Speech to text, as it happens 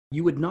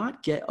You would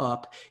not get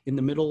up in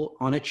the middle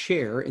on a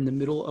chair in the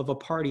middle of a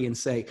party and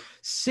say,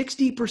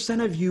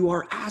 60% of you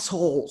are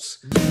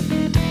assholes.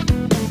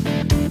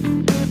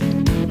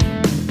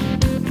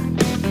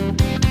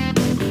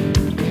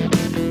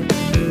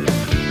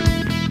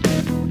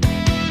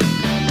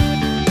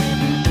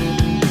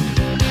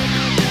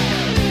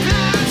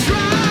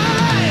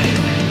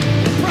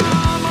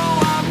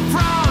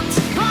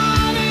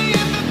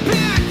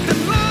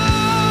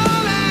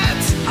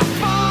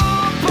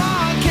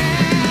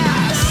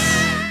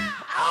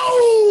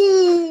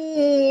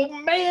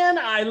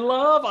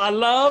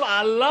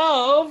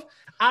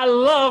 I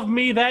love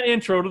me that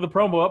intro to the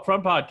Promo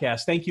Upfront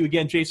podcast. Thank you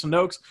again, Jason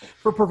Noakes,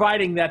 for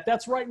providing that.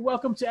 That's right.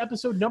 Welcome to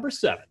episode number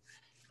 7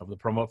 of the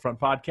Promo Upfront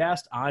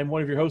podcast. I'm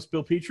one of your hosts,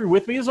 Bill Petrie.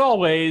 With me, as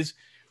always,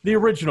 the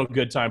original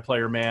good time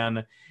player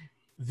man,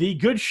 the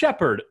good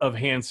shepherd of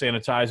hand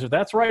sanitizer.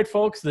 That's right,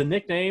 folks. The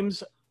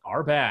nicknames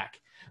are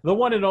back. The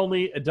one and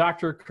only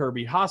Dr.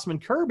 Kirby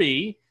Hausman.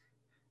 Kirby,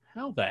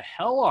 how the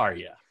hell are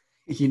you?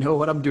 You know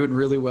what? I'm doing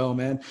really well,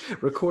 man.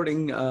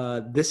 Recording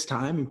this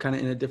time, I'm kind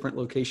of in a different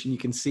location. You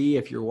can see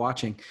if you're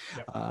watching,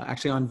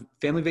 actually on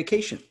family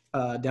vacation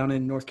down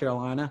in North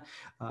Carolina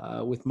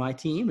with my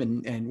team.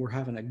 And we're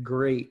having a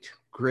great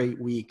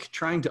week,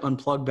 trying to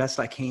unplug best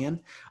I can.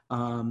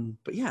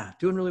 But yeah,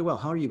 doing really well.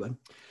 How are you, bud?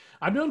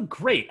 I'm doing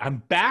great.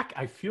 I'm back.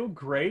 I feel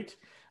great.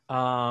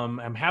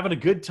 I'm having a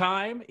good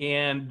time.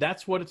 And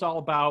that's what it's all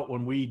about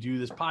when we do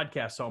this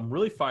podcast. So I'm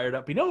really fired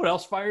up. You know what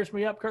else fires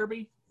me up,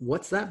 Kirby?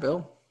 What's that,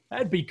 Bill?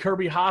 That'd be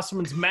Kirby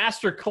Hausman's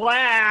master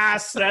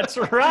class. That's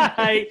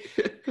right.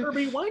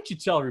 Kirby, why don't you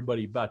tell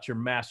everybody about your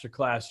master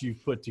class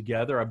you've put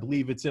together? I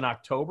believe it's in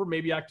October,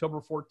 maybe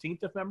October 14th,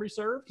 if memory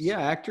serves.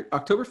 Yeah,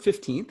 October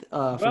 15th.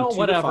 Well,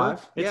 whatever.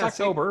 It's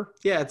October.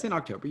 It's in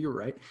October. You're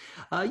right.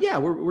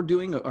 We're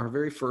doing our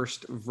very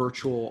first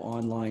virtual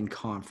online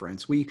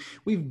conference.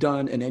 We've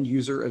done an end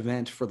user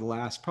event for the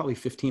last probably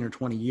 15 or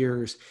 20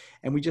 years,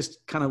 and we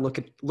just kind of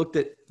looked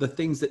at the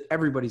things that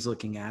everybody's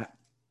looking at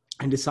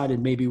and decided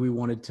maybe we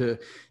wanted to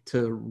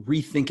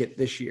rethink it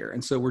this year.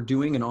 And so we're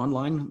doing an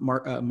online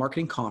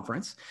marketing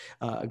conference.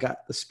 I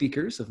got the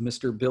speakers of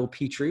Mr. Bill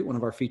Petrie, one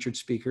of our featured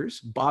speakers,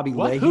 Bobby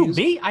Leahy. Who,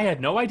 me? I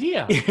had no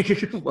idea.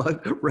 Well,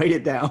 write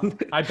it down.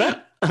 I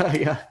bet.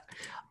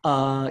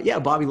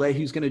 Bobby Leahy,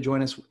 who's going to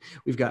join us.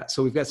 We've got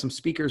some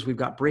speakers. We've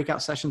got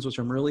breakout sessions, which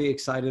I'm really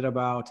excited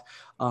about.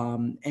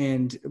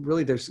 And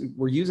really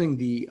we're using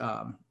the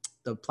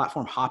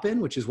platform Hopin,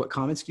 which is what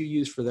commonsku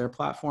used for their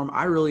platform.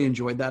 I really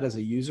enjoyed that as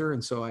a user,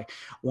 and so I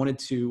wanted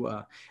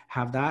to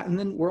have that. And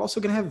then we're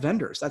also going to have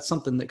vendors. That's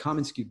something that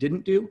commonsku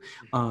didn't do,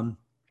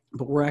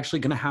 but we're actually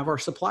going to have our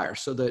suppliers.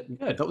 So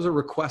that was a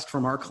request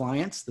from our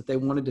clients that they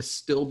wanted to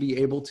still be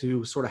able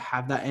to sort of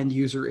have that end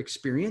user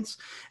experience,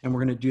 and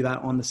we're going to do that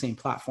on the same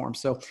platform.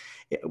 So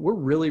we're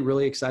really,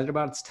 really excited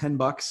about it. It's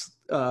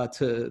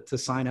 $10 to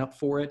sign up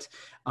for it.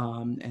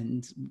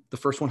 And the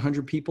first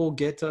 100 people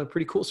get a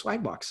pretty cool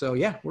swag box. So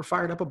yeah, we're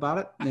fired up about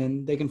it,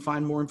 and they can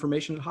find more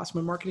information at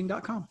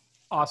hausmanmarketing.com.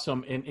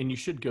 Awesome. And you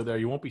should go there.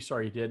 You won't be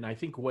sorry you did. And I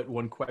think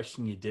one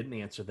question you didn't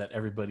answer that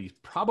everybody's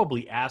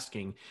probably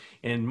asking,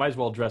 and might as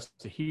well address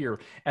it here,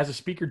 as a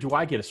speaker, do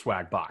I get a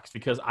swag box?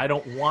 Because I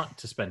don't want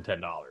to spend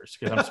 $10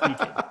 because I'm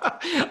speaking.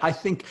 I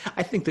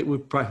think that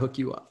would probably hook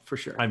you up for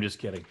sure. I'm just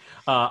kidding.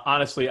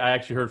 Honestly, I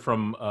actually heard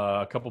from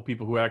a couple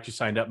people who actually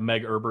signed up.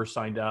 Meg Erber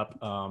signed up,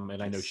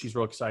 and I know she's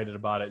real excited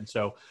about it. And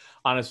so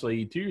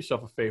honestly, do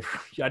yourself a favor.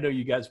 I know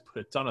you guys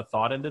put a ton of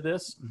thought into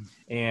this,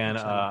 and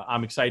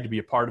I'm excited to be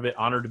a part of it,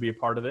 honored to be a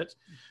part of it.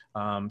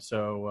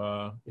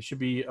 So it should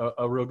be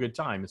a real good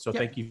time. And so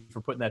thank you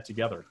for putting that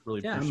together. Really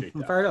appreciate that.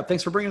 I'm fired up.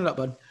 Thanks for bringing it up,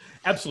 bud.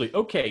 Absolutely.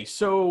 Okay.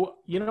 So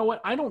you know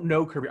what? I don't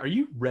know, Kirby. Are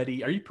you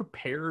ready? Are you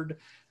prepared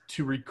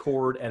to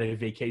record at a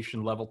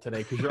vacation level today?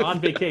 Because you're on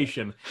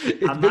vacation.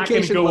 I'm not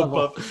going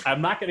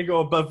to go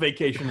above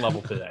vacation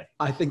level today.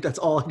 I think that's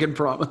all I can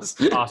promise.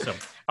 Awesome.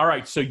 All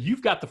right. So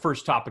you've got the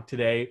first topic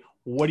today.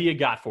 What do you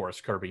got for us,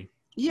 Kirby?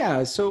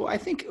 Yeah. So I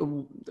think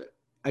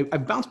I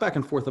bounced back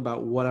and forth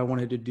about what I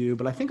wanted to do,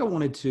 but I think I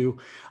wanted to,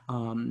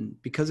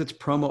 because it's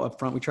promo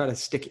upfront, we try to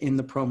stick in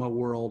the promo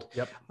world.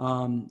 Yep.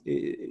 I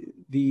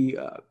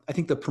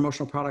think the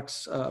promotional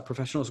products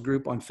professionals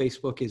group on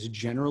Facebook is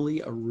generally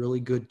a really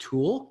good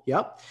tool.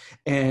 Yep.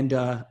 And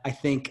I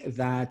think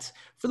that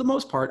for the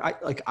most part,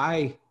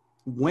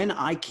 when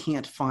I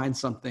can't find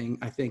something,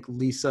 I think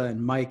Lisa and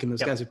Mike and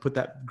those guys who put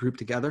that group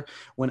together,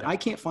 when I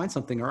can't find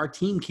something or our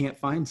team can't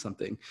find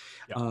something,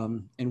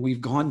 and we've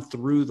gone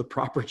through the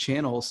proper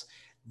channels,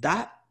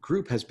 that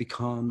group has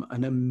become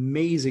an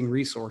amazing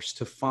resource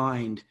to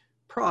find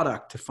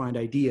product, to find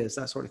ideas,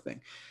 that sort of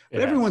thing.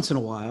 But every once in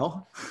a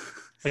while,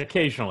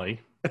 occasionally,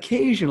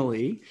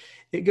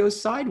 it goes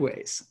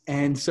sideways.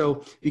 And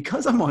so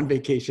because I'm on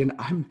vacation,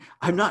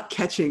 I'm not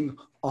catching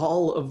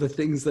all of the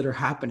things that are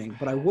happening.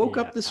 But I woke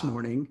up this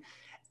morning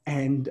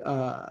and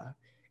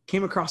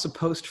came across a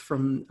post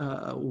from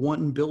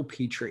one Bill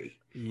Petrie.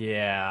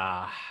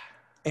 Yeah.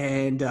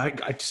 And I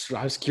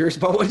was curious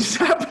about what just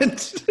happened.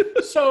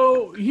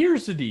 So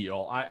here's the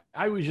deal.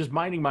 I was just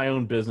minding my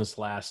own business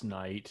last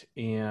night,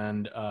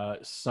 and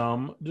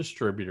some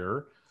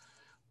distributor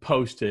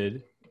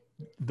posted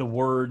the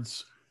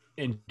words,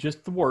 and just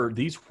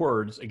these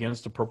words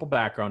against a purple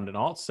background, and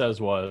all it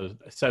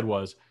said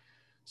was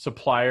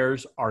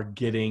suppliers are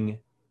getting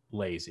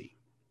lazy.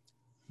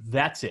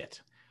 That's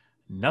it.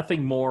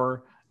 Nothing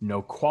more,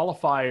 no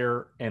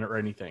qualifier or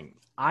anything.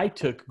 I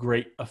took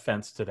great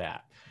offense to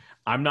that.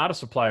 I'm not a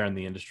supplier in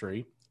the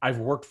industry. I've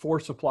worked for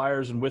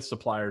suppliers and with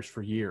suppliers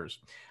for years.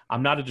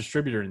 I'm not a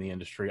distributor in the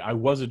industry. I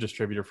was a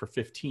distributor for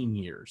 15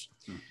 years.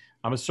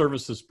 I'm a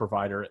services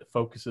provider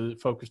focused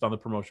on the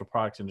promotional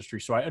products industry.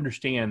 So I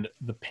understand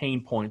the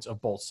pain points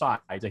of both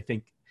sides. I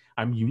think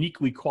I'm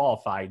uniquely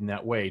qualified in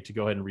that way to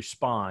go ahead and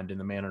respond in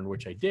the manner in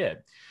which I did.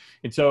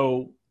 And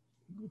so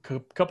a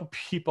couple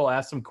people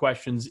asked some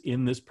questions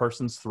in this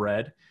person's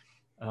thread.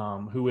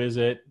 Who is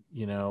it?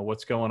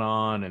 What's going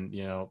on?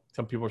 And,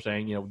 some people are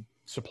saying,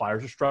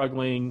 suppliers are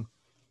struggling.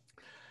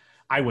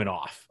 I went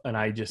off and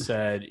I just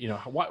said,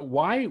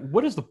 why,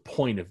 what is the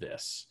point of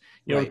this?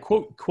 Right.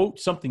 Quote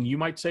something you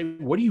might say,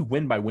 what do you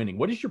win by winning?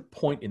 What is your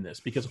point in this?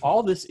 Because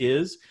all this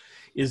is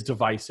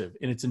divisive,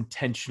 and it's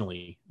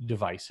intentionally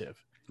divisive.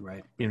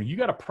 Right. You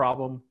got a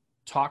problem,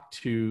 talk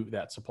to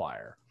that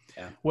supplier.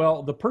 Yeah.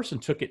 Well, the person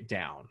took it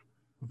down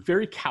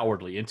very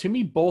cowardly. And to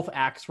me, both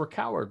acts were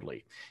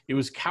cowardly. It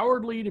was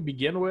cowardly to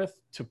begin with,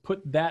 to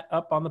put that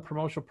up on the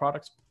promotional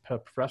products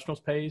professionals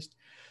page.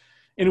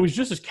 And it was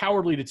just as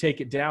cowardly to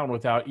take it down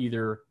without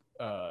either,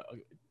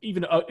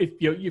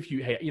 if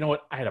you, hey, you know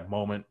what, I had a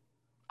moment,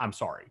 I'm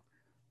sorry,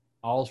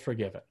 all's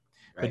forgiven.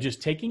 Right. But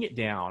just taking it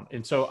down.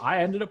 And so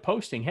I ended up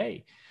posting,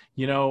 hey,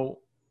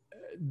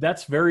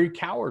 that's very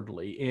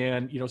cowardly.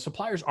 And,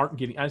 suppliers aren't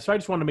getting, so I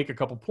just want to make a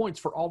couple points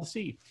for all to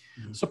see.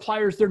 Mm-hmm.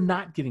 Suppliers, they're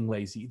not getting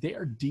lazy. They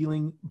are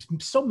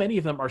so many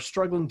of them are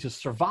struggling to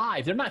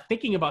survive. They're not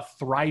thinking about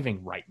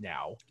thriving right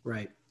now.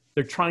 Right.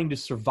 They're trying to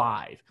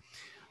survive.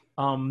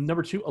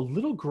 Number two, a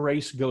little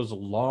grace goes a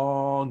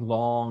long,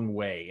 long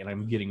way. And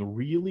I'm getting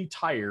really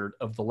tired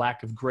of the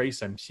lack of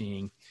grace I'm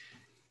seeing.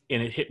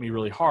 And it hit me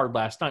really hard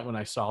last night when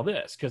I saw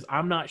this, because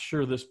I'm not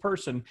sure this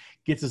person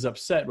gets as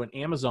upset when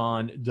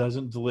Amazon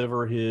doesn't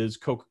deliver his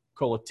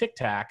Coca-Cola Tic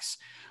Tacs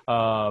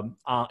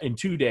in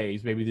 2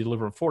 days. Maybe they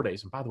deliver in 4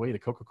 days. And by the way, the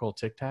Coca-Cola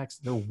Tic Tacs,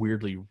 they're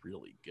weirdly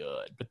really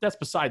good. But that's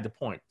beside the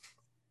point.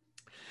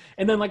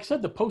 And then, like I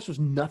said, the post was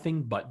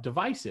nothing but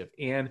divisive.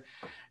 And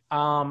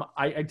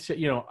I'd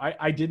say,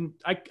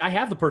 I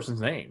have the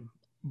person's name,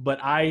 but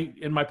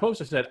in my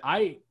post, I said,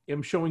 I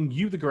am showing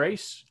you the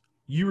grace.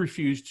 You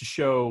refuse to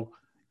show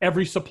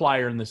every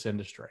supplier in this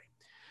industry.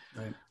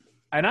 Right.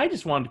 And I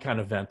just wanted to kind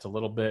of vent a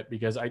little bit,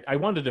 because I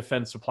wanted to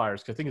defend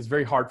suppliers, because I think it's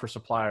very hard for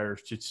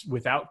suppliers to,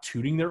 without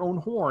tooting their own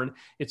horn,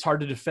 it's hard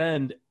to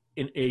defend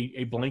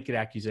a blanket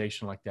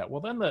accusation like that.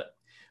 Well, then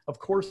of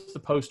course the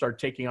post started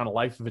taking on a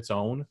life of its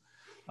own,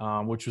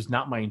 which was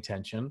not my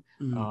intention.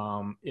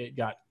 Mm. It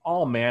got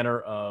all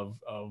manner of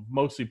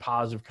mostly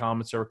positive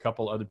comments. There were a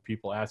couple other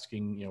people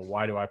asking,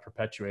 why do I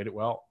perpetuate it?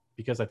 Well,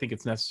 because I think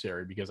it's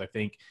necessary, because I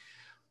think,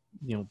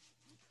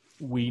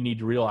 we need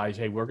to realize,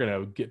 hey, we're going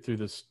to get through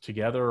this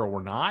together or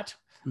we're not,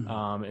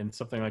 and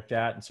something like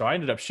that. And so I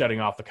ended up shutting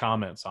off the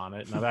comments on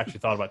it. And I've actually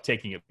thought about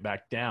taking it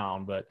back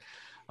down, but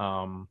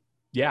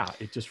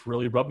it just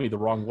really rubbed me the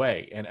wrong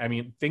way. And I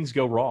mean, things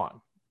go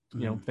wrong.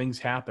 Things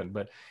happen,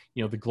 but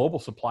the global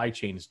supply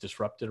chain is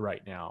disrupted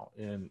right now.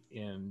 And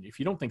if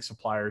you don't think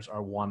suppliers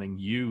are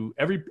wanting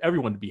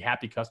everyone to be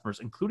happy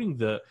customers, including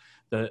the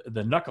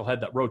knucklehead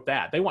that wrote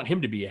that, they want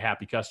him to be a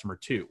happy customer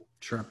too.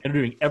 Sure. And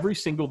they're doing every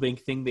single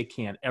thing they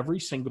can every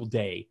single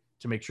day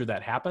to make sure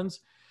that happens.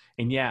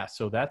 And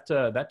so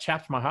that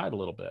chaps my hide a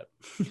little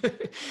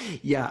bit.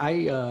 Yeah.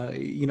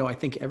 I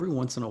think every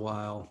once in a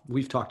while,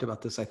 we've talked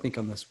about this, I think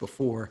on this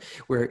before,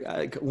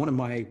 where one of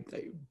my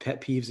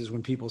pet peeves is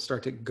when people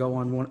start to go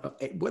on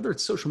whether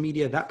it's social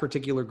media, that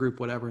particular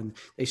group, whatever, and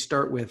they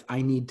start with,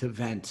 I need to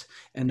vent.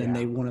 And then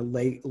they want to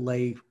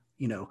lay,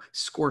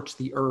 scorch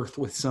the earth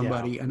with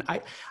somebody. Yeah. And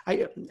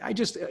I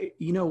just,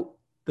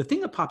 the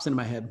thing that pops into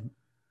my head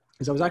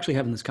is I was actually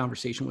having this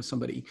conversation with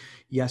somebody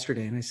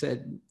yesterday, and I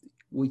said,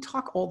 we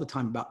talk all the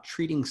time about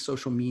treating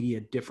social media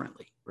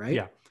differently, right?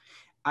 Yeah.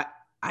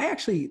 I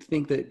actually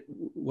think that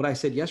what I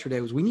said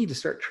yesterday was we need to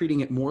start treating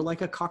it more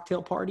like a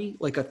cocktail party,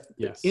 like a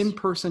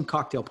in-person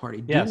cocktail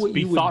party. Yes, do what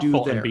you would do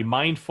there. And be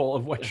mindful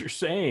of what you're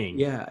saying.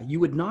 Yeah,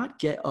 you would not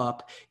get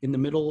up in the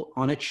middle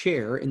on a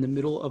chair in the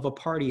middle of a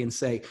party and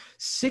say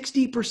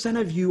 60%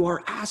 of you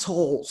are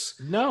assholes.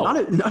 No,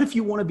 not if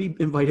you want to be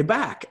invited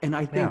back. And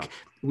I think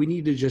we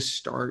need to just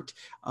start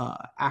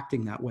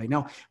acting that way.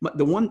 Now, I'm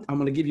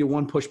going to give you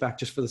one pushback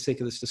just for the sake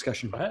of this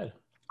discussion. Go ahead.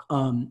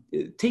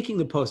 Taking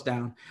the post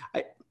down,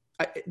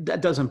 that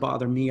doesn't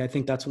bother me. I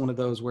think that's one of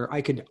those where I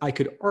could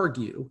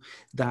argue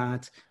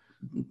that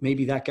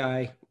maybe that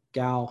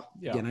gal,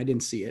 again, I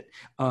didn't see it,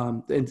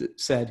 and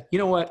said, you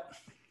know what,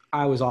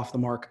 I was off the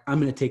mark.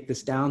 I'm going to take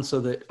this down so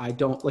that I'm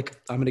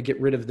going to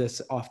get rid of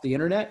this off the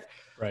internet.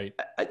 Right.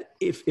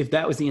 If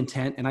that was the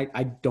intent, and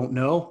I don't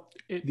know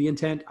the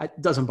intent,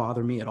 it doesn't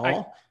bother me at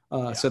all.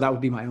 So that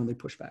would be my only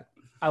pushback.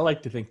 I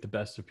like to think the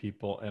best of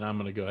people, and I'm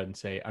going to go ahead and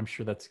say, I'm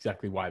sure that's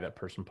exactly why that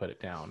person put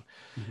it down.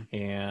 Mm-hmm.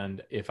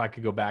 And if I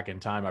could go back in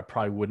time, I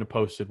probably wouldn't have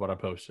posted what I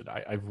posted.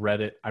 I've read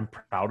it. I'm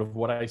proud of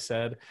what I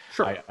said.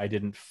 Sure. I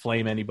didn't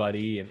flame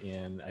anybody,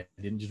 and I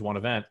didn't just want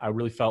to vent. I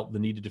really felt the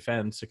need to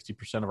defend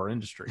 60% of our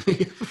industry.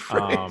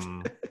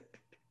 Right.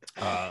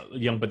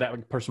 But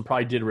that person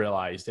probably did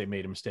realize they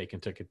made a mistake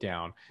and took it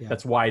down. Yeah.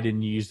 That's why I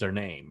didn't use their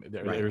name.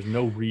 There's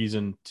no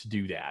reason to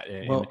do that.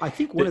 Well, I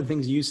think one of the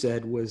things you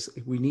said was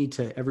we need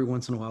to every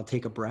once in a while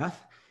take a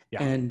breath.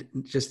 Yeah. And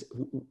just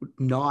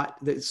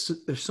not, there's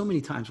so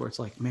many times where it's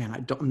like, man,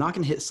 I'm not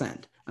going to hit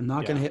send. I'm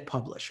not going to hit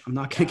publish. I'm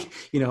not going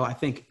to, I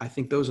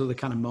think those are the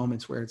kind of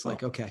moments where it's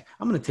like, okay,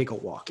 I'm going to take a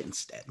walk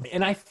instead.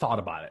 And I thought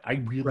about it.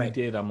 I really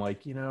did. I'm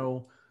like,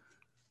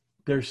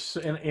 there's,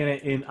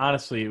 and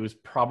honestly, it was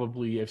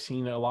probably, I've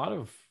seen a lot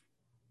of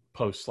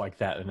posts like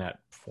that in that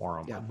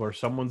forum where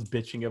someone's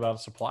bitching about a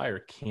supplier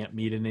can't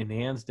meet an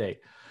enhanced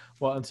date.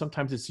 Well, and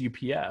sometimes it's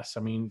UPS.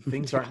 I mean,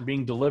 things aren't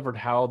being delivered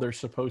how they're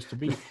supposed to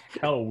be.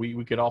 Hell,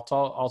 we could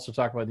also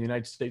talk about the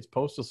United States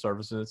Postal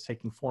Service, and it's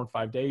taking 4 and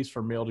 5 days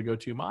for mail to go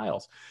 2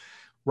 miles.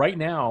 Right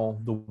now,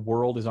 the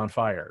world is on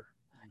fire.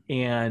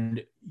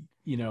 And,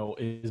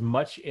 as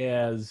much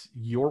as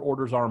your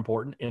orders are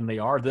important, and they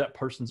are, that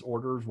person's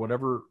orders,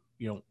 whatever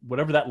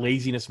that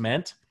laziness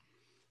meant,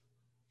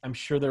 I'm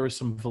sure there was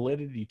some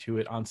validity to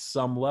it on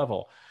some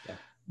level. Yeah.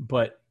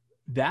 But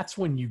that's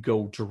when you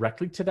go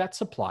directly to that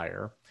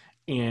supplier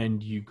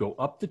and you go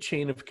up the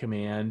chain of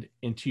command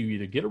until you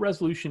either get a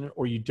resolution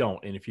or you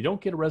don't. And if you don't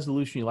get a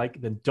resolution you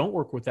like, then don't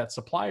work with that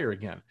supplier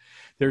again.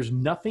 There's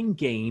nothing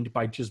gained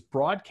by just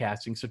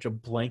broadcasting such a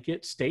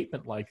blanket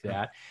statement like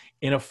that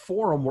in a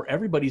forum where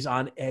everybody's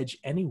on edge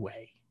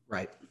anyway.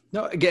 Right.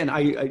 No, again,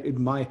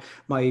 my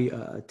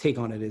take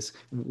on it is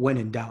when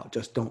in doubt,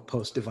 just don't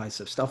post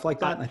divisive stuff like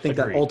that. And I think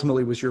that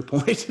ultimately was your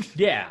point.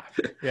 Yeah.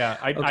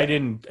 I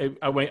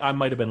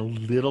might have been a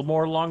little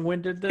more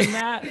long-winded than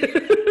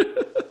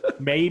that.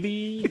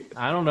 Maybe.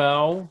 I don't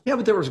know. Yeah,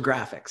 but there was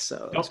graphics,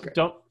 so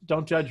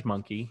don't judge,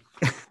 monkey.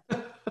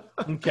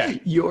 Okay.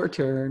 Your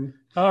turn.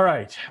 All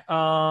right.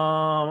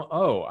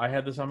 I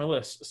had this on my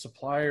list.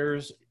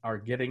 Suppliers are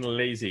getting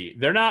lazy.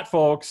 They're not,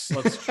 folks.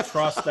 Let's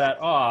cross that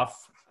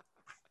off.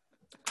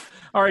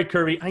 All right,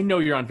 Kirby, I know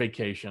you're on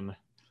vacation,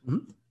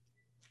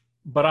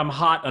 but I'm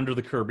hot under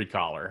the Kirby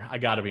collar. I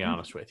got to be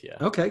honest with you.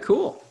 Okay,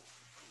 cool.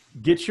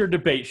 Get your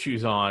debate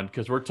shoes on,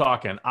 because we're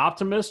talking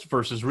optimist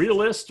versus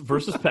realist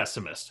versus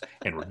pessimist.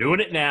 And we're doing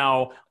it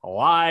now,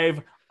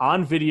 live,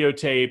 on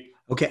videotape.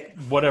 Okay.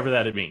 Whatever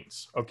that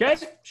means. Okay?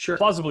 Sure.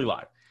 Plausibly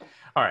live.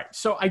 All right.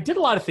 So I did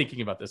a lot of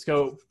thinking about this.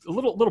 Go a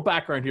little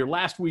background here.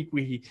 Last week,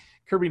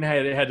 Kirby and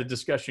I had a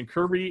discussion.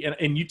 Kirby,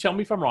 and you tell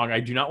me if I'm wrong. I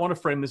do not want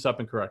to frame this up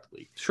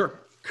incorrectly.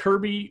 Sure.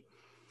 Kirby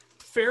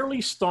fairly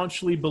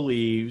staunchly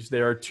believes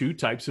there are 2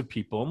 types of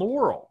people in the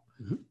world,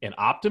 an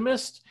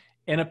optimist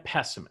and a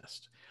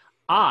pessimist.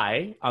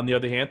 I, on the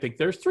other hand, think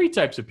there's 3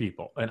 types of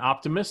people, an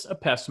optimist, a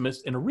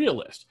pessimist, and a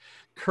realist.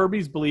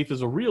 Kirby's belief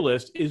as a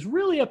realist is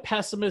really a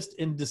pessimist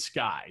in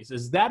disguise.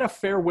 Is that a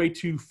fair way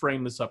to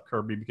frame this up,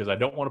 Kirby? Because I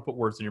don't want to put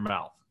words in your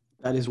mouth.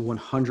 That is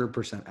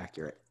 100%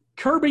 accurate.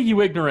 Kirby,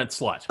 you ignorant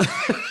slut.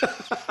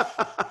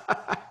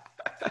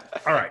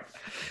 All right.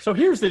 So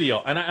here's the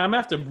deal. And I'm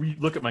going to have to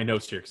look at my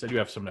notes here because I do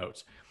have some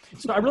notes.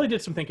 So I really did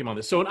some thinking on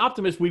this. So an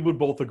optimist, we would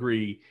both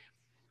agree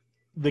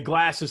the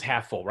glass is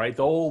half full, right?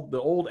 The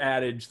old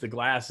adage, the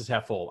glass is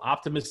half full.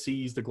 Optimist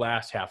sees the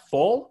glass half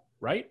full,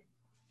 right?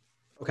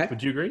 Okay.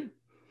 Would you agree?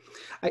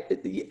 I'm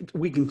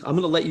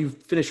going to let you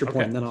finish your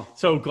point, and then I'll.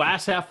 So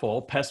glass half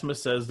full.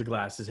 Pessimist says the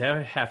glass is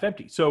half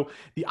empty. So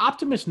the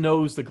optimist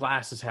knows the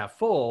glass is half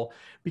full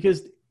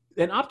because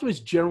an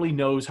optimist generally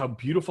knows how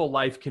beautiful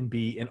life can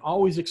be and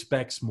always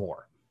expects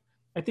more.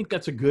 I think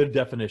that's a good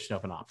definition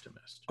of an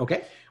optimist.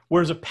 Okay.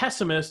 Whereas a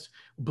pessimist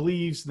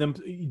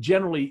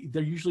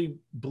usually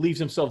believes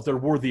themselves they're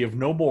worthy of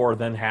no more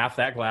than half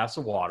that glass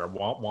of water.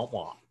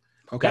 Womp.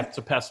 Okay. That's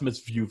a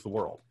pessimist's view of the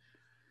world.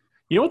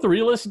 You know what the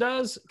realist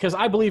does? Because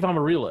I believe I'm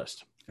a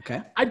realist.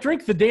 Okay. I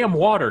drink the damn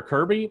water,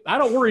 Kirby. I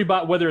don't worry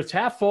about whether it's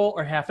half full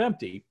or half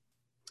empty.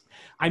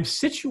 I'm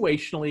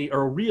a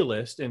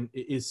realist and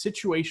is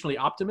situationally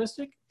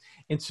optimistic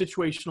and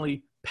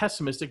situationally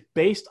pessimistic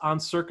based on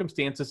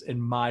circumstances and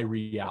my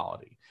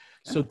reality.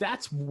 So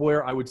that's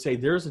where I would say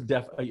there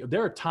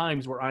are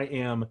times where I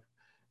am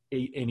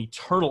an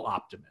eternal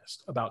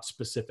optimist about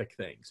specific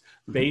things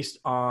based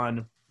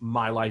on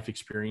my life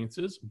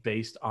experiences,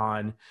 based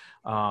on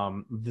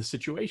the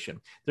situation.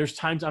 There's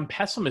times I'm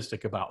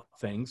pessimistic about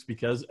things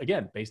because,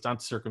 again, based on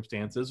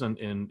circumstances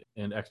and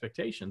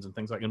expectations and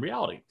things like in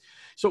reality.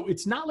 So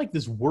it's not like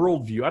this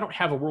worldview. I don't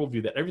have a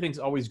worldview that everything's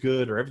always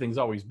good or everything's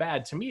always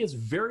bad. To me, it's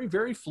very,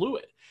 very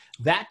fluid.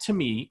 That, to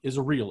me, is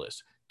a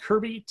realist.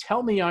 Kirby,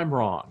 tell me I'm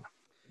wrong.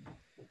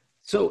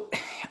 So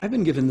I've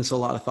been giving this a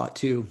lot of thought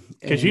too.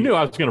 Because you knew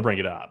I was going to bring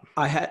it up.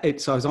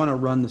 So I was on a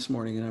run this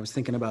morning and I was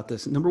thinking about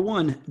this. Number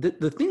one,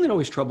 the thing that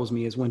always troubles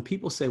me is when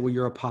people say, well,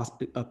 you're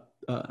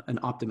an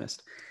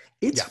optimist.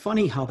 It's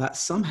funny how that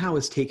somehow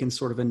is taken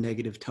sort of a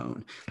negative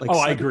tone. Like,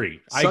 I agree.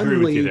 I agree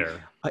with you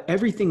there.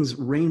 Everything's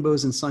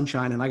rainbows and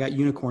sunshine and I got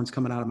unicorns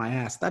coming out of my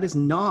ass. That is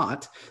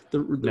not the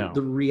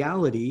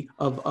reality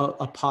of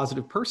a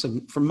positive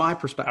person from my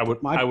perspective.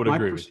 I would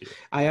agree with you.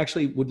 I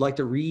actually would like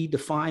to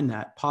redefine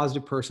that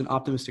positive person,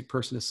 optimistic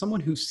person as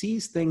someone who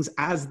sees things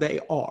as they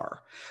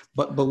are,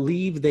 but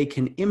believe they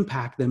can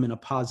impact them in a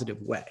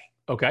positive way.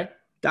 Okay.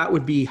 That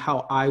would be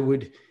how I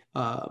would,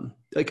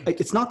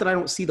 it's not that I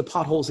don't see the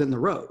potholes in the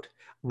road.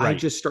 Right. I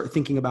just start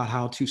thinking about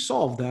how to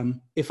solve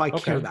them if I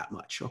care that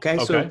much. Okay.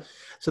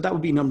 So that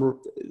would be my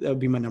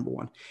number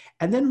one.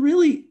 And then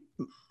really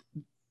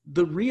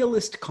the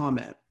realist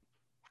comment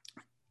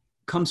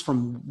comes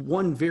from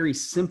one very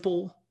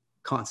simple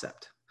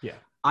concept. Yeah.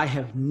 I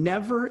have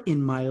never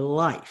in my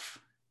life,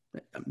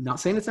 I'm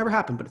not saying it's never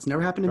happened, but it's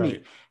never happened to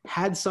me,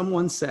 had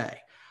someone say,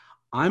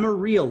 I'm a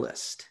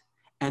realist.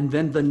 And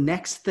then the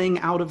next thing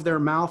out of their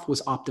mouth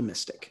was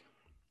optimistic.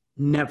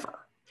 Never.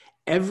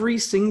 Every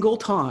single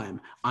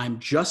time I'm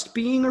just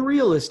being a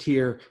realist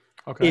here,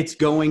 it's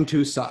going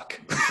to suck.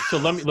 So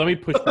let me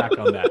push back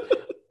on that.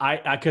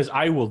 Because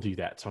I will do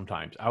that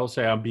sometimes. I will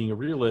say I'm being a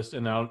realist,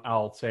 and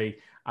I'll say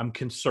I'm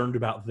concerned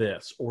about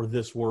this, or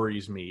this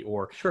worries me,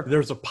 or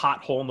there's a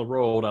pothole in the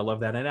road. I love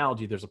that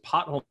analogy. There's a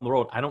pothole in the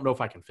road. I don't know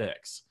if I can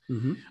fix.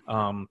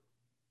 Mm-hmm.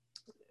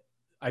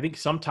 I think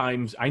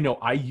sometimes I know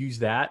I use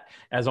that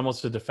as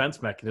almost a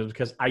defense mechanism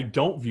because I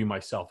don't view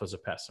myself as a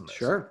pessimist.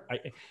 Sure.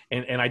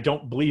 And I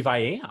don't believe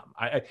I am.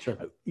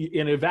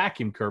 In a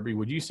vacuum, Kirby,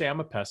 would you say I'm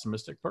a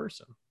pessimistic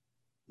person?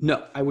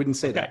 No, I wouldn't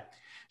say that.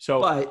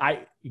 So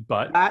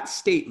but that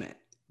statement,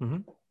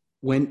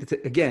 when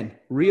again,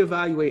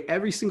 reevaluate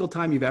every single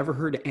time you've ever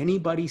heard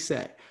anybody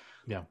say,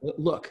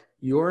 look,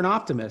 you're an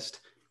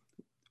optimist,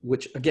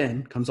 which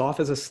again comes off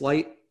as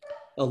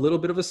a little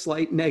bit of a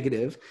slight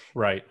negative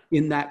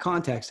in that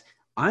context.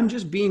 I'm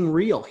just being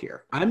real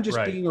here. I'm just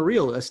being a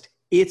realist.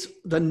 It's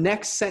the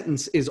next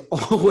sentence is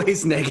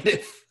always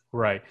negative.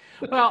 Right.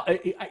 Well,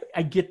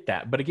 I get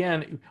that. But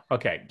again,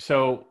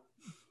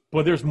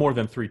 there's more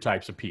than three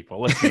types of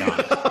people. Let's be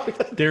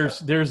honest.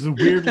 There's the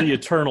weirdly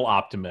eternal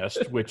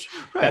optimist, which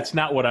that's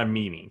not what I'm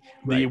meaning.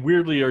 The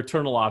weirdly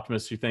eternal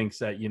optimist who thinks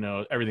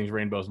that, everything's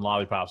rainbows and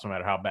lollipops no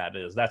matter how bad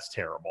it is. That's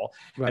terrible.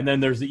 Right. And then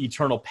there's the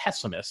eternal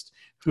pessimist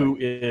who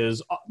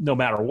is no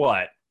matter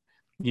what,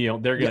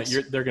 they're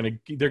gonna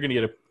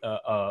get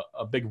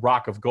a big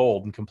rock of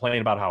gold and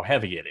complain about how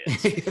heavy it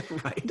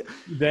is. Right.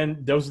 Then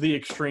those are the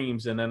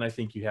extremes, and then I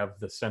think you have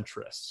the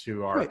centrists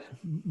who are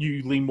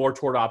you lean more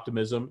toward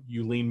optimism,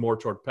 you lean more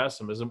toward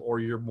pessimism,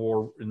 or you're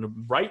more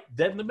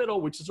dead in the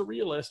middle, which is a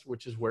realist,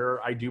 which is where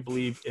I do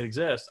believe it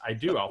exists.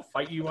 I'll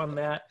fight you on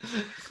that.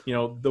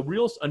 The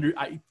realist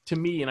to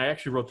me, and I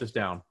actually wrote this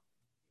down.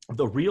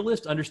 The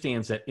realist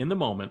understands that in the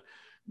moment,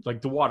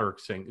 like the water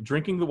thing,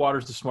 drinking the water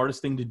is the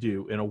smartest thing to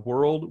do in a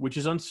world which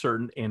is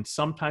uncertain and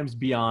sometimes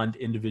beyond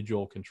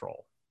individual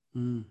control.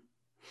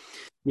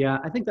 Yeah,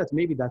 I think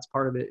that's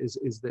part of it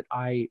is that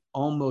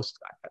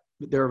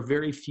there are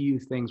very few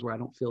things where I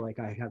don't feel like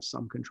I have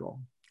some control.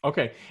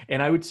 Okay.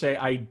 And I would say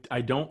I'm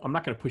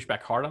not going to push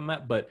back hard on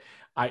that, but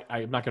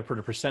I'm not going to put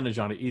a percentage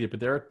on it either, but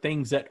there are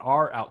things that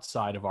are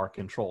outside of our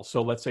control.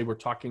 So let's say we're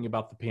talking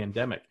about the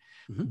pandemic.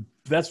 Mm-hmm.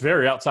 That's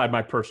very outside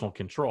my personal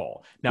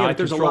control. Now,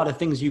 there's a lot of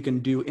things you can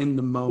do in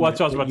the moment. Well, that's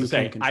what I was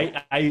about to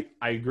say.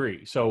 I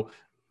agree. So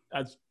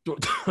that's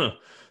what I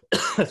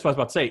was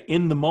about to say.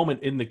 In the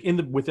moment,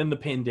 within the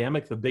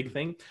pandemic, the big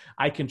thing,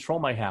 I control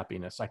my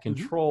happiness. I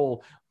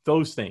control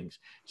those things.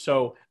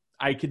 So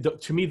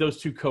to me, those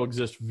two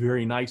coexist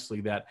very nicely,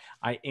 that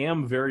I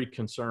am very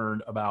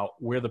concerned about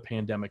where the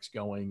pandemic's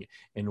going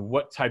and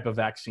what type of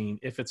vaccine,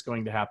 if it's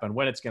going to happen,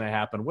 when it's going to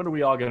happen, when are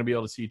we all going to be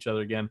able to see each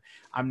other again?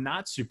 I'm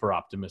not super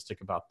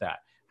optimistic about that.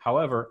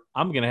 However,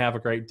 I'm going to have a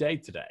great day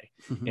today.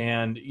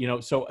 And,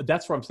 so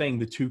that's where I'm saying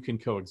the two can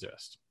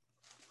coexist.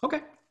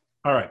 Okay.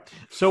 All right.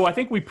 So I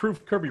think we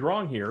proved Kirby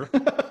wrong here.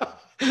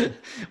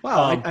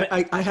 Wow.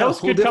 I had a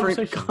whole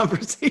different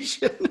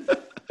conversation.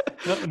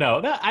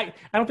 No, I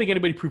don't think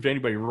anybody proved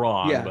anybody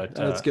wrong. Yeah, but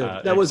that's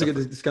good. That was a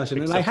good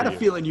discussion, and I had a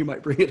feeling you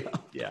might bring it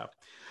up. Yeah.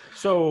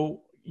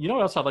 So you know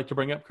what else I'd like to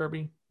bring up,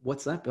 Kirby?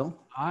 What's that, Bill?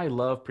 I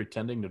love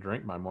pretending to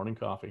drink my morning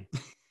coffee.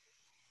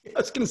 I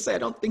was going to say, I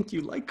don't think you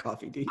like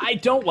coffee, do you? I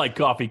don't like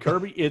coffee,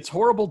 Kirby. It's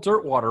horrible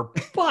dirt water.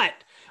 But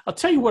I'll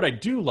tell you what I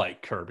do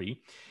like,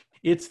 Kirby.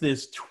 It's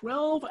this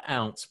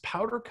 12-ounce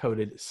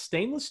powder-coated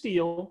stainless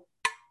steel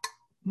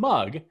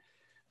mug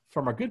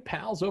from our good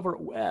pals over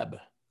at Webb.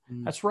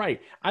 That's right.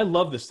 I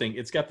love this thing.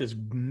 It's got this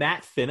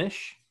matte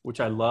finish, which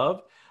I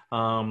love.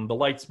 The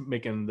light's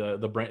making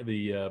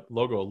the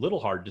logo a little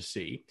hard to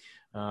see.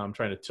 I'm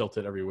trying to tilt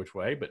it every which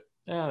way, but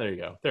there you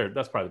go.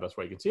 That's probably the best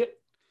way you can see it.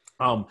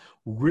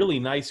 Really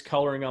nice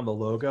coloring on the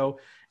logo,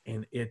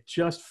 and it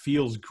just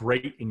feels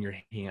great in your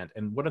hand.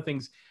 And one of the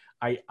things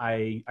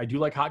I do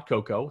like hot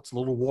cocoa. It's a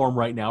little warm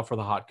right now for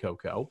the hot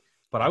cocoa,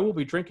 but I will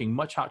be drinking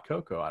much hot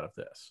cocoa out of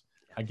this.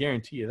 I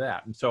guarantee you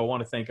that. And so I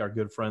want to thank our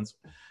good friends,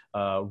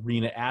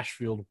 Rena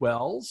Ashfield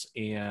Wells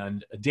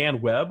and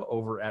Dan Webb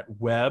over at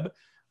Webb.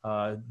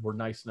 Were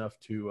nice enough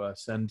to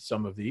send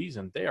some of these,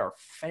 and they are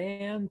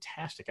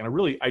fantastic.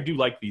 And I do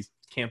like these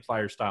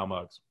campfire style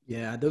mugs.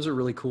 Yeah, those are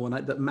really cool.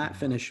 And the matte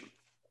finish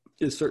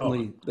is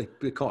certainly,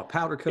 they call it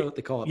powder coat.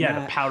 They call it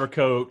matte. The powder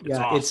coat. It's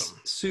awesome. It's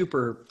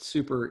super,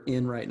 super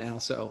in right now.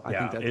 So I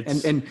think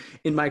that, and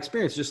in my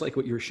experience, just like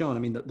what you were showing, I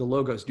mean, the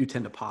logos do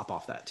tend to pop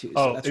off that too.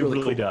 So that's it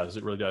really cool. does.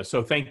 It really does.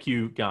 So thank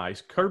you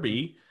guys.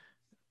 Kirby.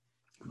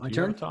 My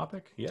turn?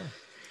 Topic? Yeah.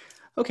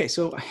 Okay,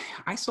 so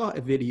I saw a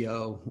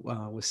video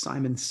with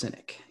Simon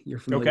Sinek. You're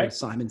familiar with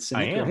Simon Sinek,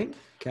 I am. Right?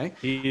 Okay.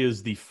 He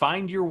is the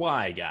Find Your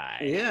Why guy.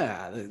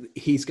 Yeah,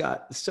 he's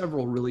got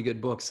several really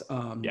good books.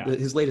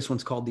 His latest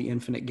one's called The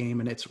Infinite Game,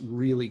 and it's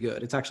really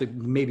good. It's actually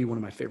maybe one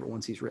of my favorite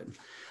ones he's written.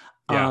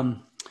 Yeah.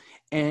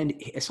 And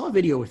I saw a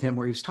video with him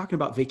where he was talking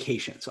about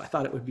vacation, so I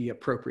thought it would be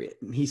appropriate.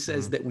 And he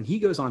says that when he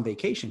goes on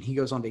vacation, he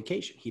goes on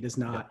vacation. He does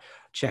not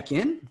check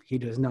in. He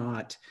does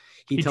not.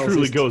 He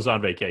truly goes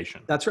on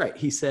vacation. That's right.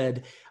 He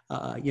said,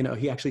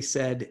 he actually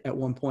said at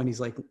one point, he's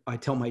like, I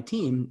tell my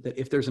team that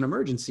if there's an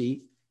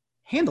emergency,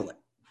 handle it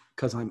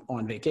because I'm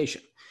on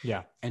vacation.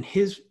 Yeah. And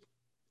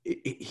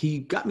he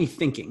got me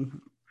thinking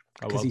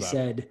because he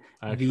said,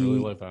 I actually really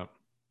love that.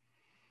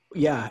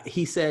 Yeah.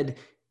 He said,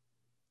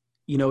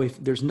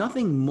 if there's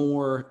nothing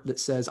more that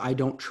says, I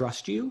don't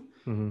trust you,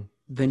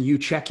 than you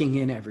checking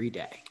in every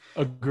day.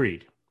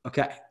 Agreed.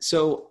 Okay.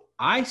 So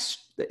I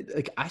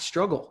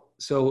struggle.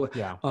 So,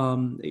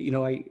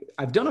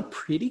 I've done a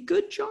pretty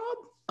good job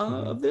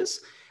of this.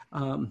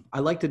 I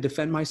like to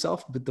defend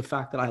myself, but the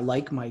fact that I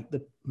like my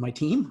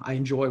team, I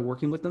enjoy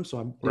working with them.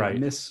 So I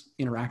miss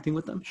interacting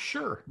with them.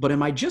 Sure. But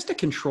am I just a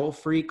control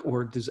freak,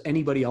 or does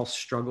anybody else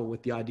struggle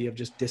with the idea of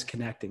just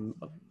disconnecting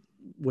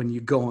when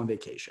you go on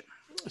vacation?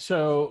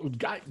 So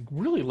I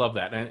really love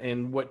that.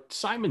 And what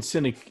Simon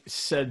Sinek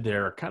said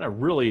there kind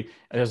of really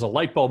has a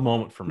light bulb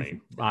moment for me,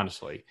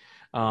 honestly.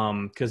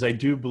 Because I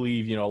do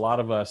believe, a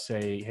lot of us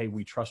say, hey,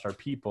 we trust our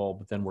people,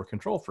 but then we're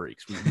control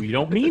freaks. We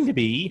don't mean to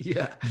be,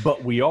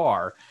 but we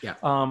are. Yeah.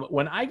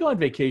 When I go on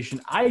vacation,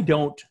 I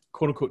don't,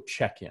 quote unquote,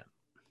 check in.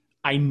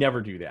 I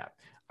never do that.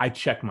 I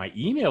check my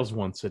emails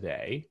once a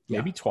day,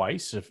 maybe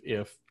twice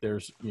if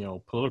there's,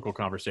 political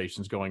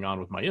conversations going on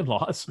with my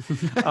in-laws.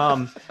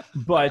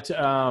 But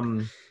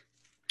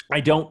I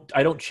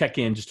don't check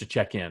in just to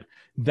check in.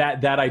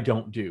 That I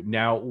don't do.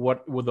 Now,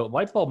 with the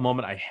light bulb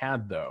moment I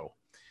had though,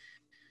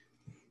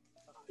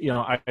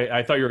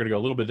 I thought you were going to go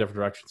a little bit different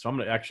direction. So I'm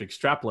going to actually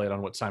extrapolate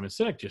on what Simon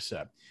Sinek just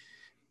said.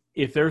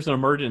 If there's an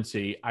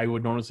emergency, I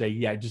would normally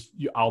say,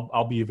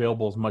 I'll be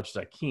available as much as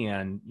I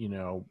can.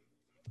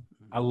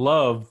 I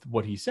love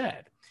what he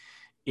said.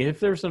 If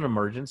there's an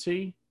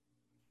emergency,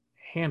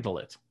 handle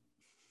it.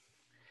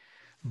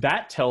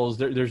 That tells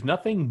there's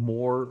nothing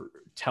more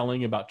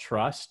telling about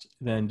trust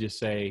than just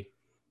say,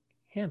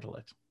 handle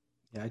it.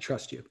 Yeah, I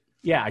trust you.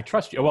 Yeah, I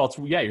trust you. Well,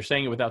 you're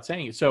saying it without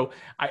saying it. So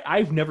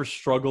I've never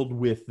struggled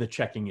with the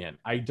checking in.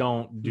 I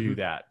don't do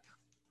that.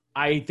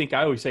 I think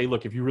I always say,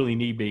 look, if you really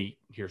need me,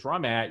 here's where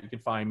I'm at. You can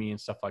find me and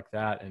stuff like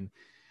that. And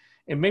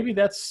maybe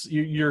that's,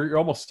 you're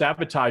almost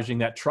sabotaging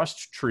that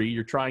trust tree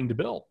you're trying to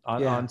build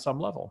on some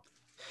level.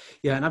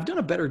 Yeah. And I've done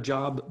a better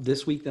job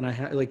this week than I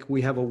had. Like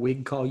we have a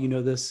WIG call,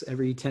 this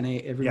every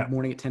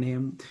morning at 10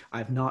 a.m.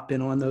 I've not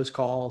been on those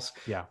calls.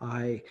 Yeah.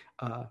 I've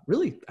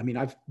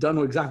done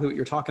exactly what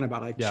you're talking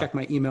about. I check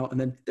my email, and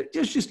then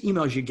there's just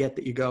emails you get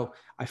that you go,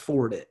 I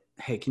forward it.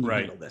 Hey, can you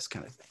handle this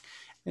kind of thing?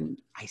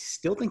 And I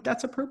still think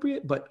that's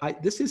appropriate, but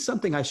this is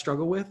something I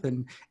struggle with,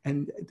 and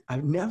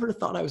I've never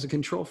thought I was a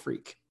control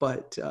freak,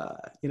 but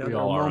there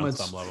are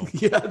moments, on some level.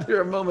 There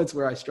are moments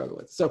where I struggle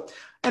with. So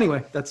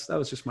anyway, that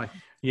was just my.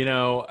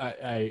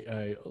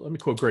 I let me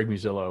quote Greg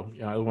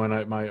Musillo. When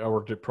I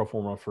worked at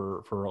Proforma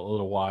for a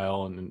little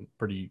while, and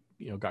pretty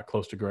got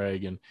close to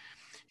Greg, and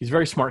he's a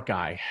very smart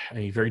guy.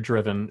 He's very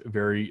driven,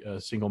 very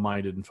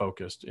single-minded and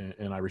focused,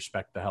 and I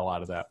respect the hell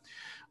out of that.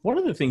 One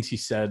of the things he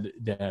said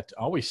that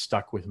always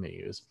stuck with me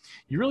is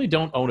you really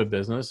don't own a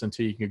business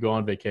until you can go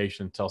on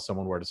vacation and tell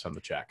someone where to send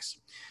the checks.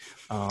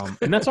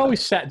 And that's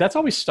always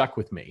stuck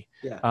with me.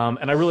 Yeah.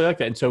 And I really like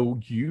that. And so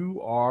you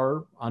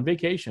are on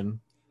vacation,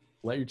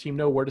 let your team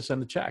know where to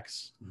send the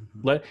checks.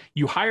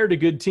 You hired a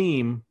good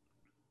team.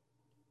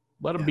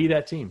 Let them be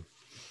that team.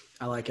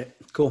 I like it.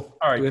 Cool.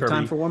 All right, do we have Kirby.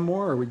 time for one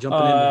more, or are we jumping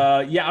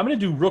in? I'm going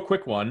to do a real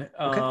quick one.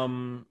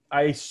 Okay.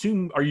 I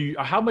assume,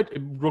 how much,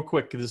 real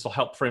quick, this will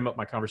help frame up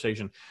my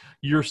conversation.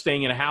 You're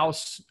staying in a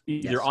house,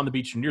 either on the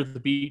beach or near the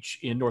beach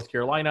in North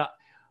Carolina.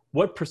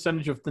 What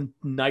percentage of the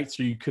nights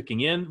are you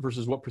cooking in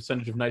versus what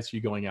percentage of nights are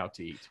you going out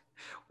to eat?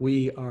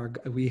 We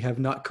have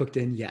not cooked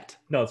in yet.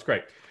 No, that's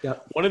great.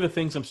 Yep. One of the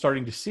things I'm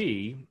starting to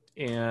see,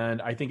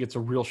 and I think it's a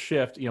real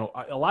shift,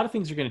 a lot of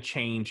things are going to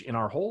change in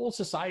our whole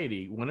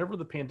society whenever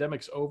the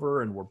pandemic's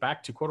over and we're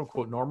back to quote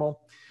unquote normal.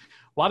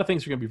 a lot of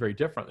things are going to be very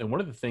different. And one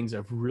of the things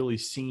I've really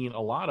seen a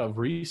lot of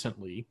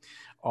recently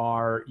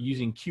are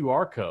using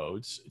QR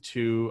codes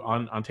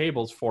on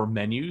tables for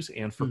menus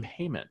and for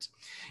payment.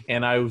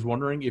 And I was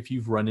wondering if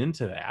you've run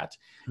into that.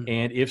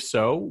 And if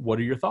so, what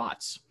are your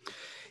thoughts?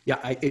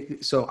 Yeah,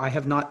 so I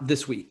have not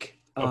this week.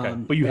 Okay,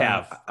 but you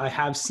have. I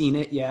have seen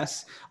it,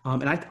 yes.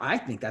 And I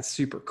think that's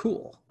super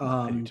cool.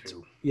 I do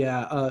too.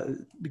 Yeah,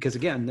 because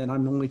again, then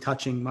I'm only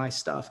touching my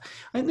stuff.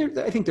 And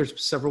I think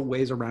there's several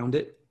ways around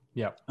it.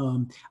 Yeah.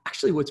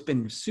 Actually, what's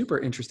been super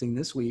interesting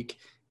this week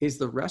is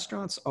the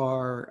restaurants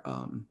are,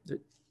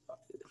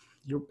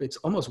 it's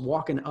almost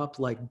walking up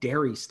like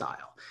dairy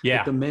style. Yeah.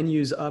 Like the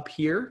menu's up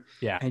here,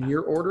 and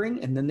you're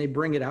ordering, and then they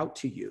bring it out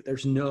to you.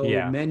 There's no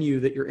menu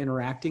that you're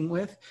interacting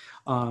with.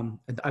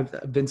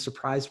 I've been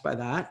surprised by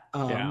that.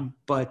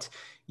 But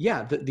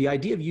yeah, the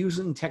idea of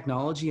using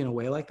technology in a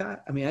way like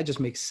that, I mean, that just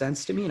makes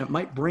sense to me. And it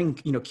might bring,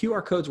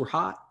 QR codes were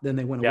hot, then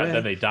they went away. Yeah,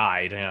 then they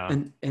died. Yeah.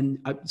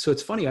 So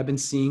it's funny, I've been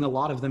seeing a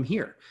lot of them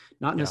here,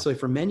 not necessarily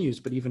for menus,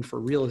 but even for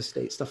real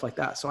estate, stuff like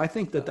that. So I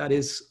think that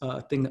is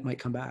a thing that might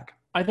come back.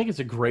 I think it's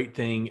a great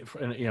thing.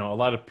 And a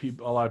lot of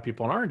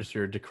people in our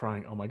industry are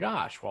decrying, oh my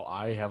gosh, well,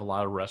 I have a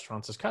lot of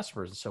restaurants as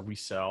customers. And so we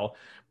sell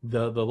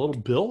the little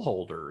bill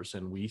holders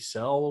and we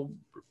sell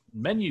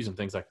menus and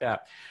things like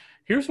that.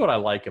 Here's what I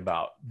like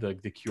about the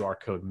QR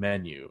code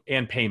menu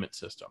and payment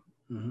system.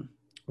 Mm-hmm.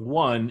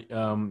 One,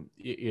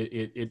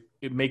 it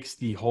makes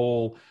the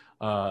whole,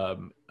 I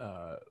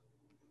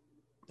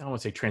don't want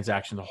to say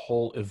transaction, the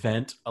whole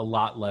event a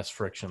lot less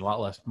friction,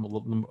 a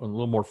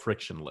little more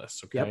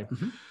frictionless. Okay. Yep.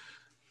 Mm-hmm.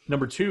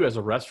 Number two, as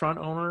a restaurant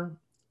owner,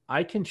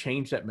 I can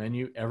change that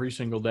menu every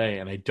single day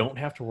and I don't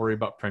have to worry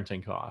about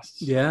printing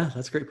costs. Yeah,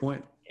 that's a great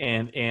point.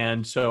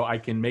 And so I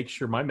can make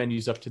sure my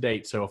menu's up to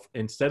date. So if,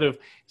 instead of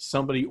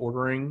somebody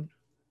ordering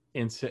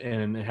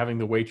and having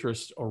the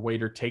waitress or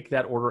waiter take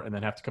that order and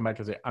then have to come back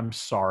and say, I'm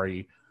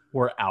sorry,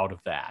 we're out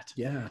of that.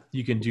 Yeah.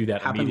 You can do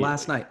that Happened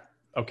last night.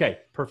 Okay,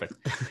 perfect.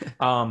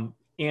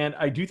 And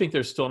I do think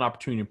there's still an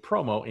opportunity in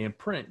promo and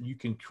print. You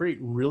can create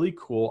really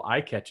cool,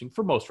 eye-catching,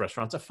 for most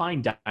restaurants. A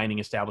fine dining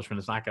establishment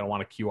is not going to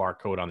want a QR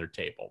code on their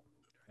table.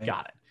 Right.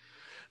 Got it.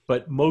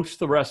 But most of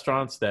the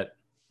restaurants that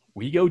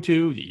we go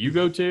to, that you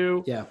go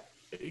to,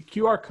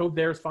 QR code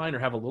there is fine, or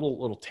have a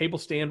little table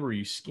stand where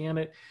you scan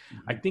it.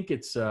 Mm-hmm. I think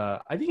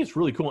it's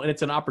really cool, and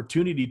it's an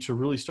opportunity to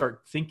really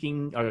start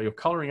thinking,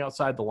 coloring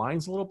outside the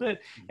lines a little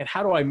bit. And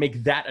how do I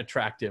make that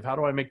attractive? How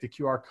do I make the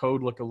QR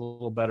code look a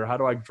little better? How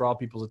do I draw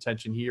people's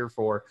attention here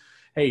for,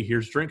 hey,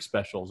 here's drink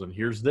specials, and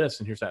here's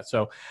this, and here's that.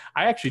 So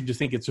I actually just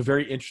think it's a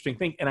very interesting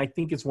thing, and I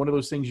think it's one of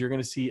those things you're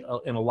going to see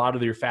in a lot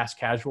of your fast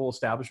casual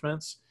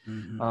establishments.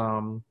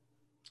 Mm-hmm.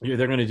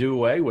 They're going to do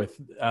away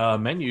with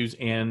menus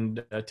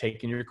and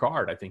taking your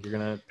card. I think you're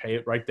going to pay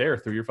it right there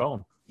through your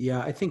phone.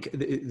 Yeah, I think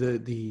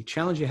the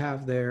challenge you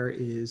have there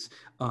is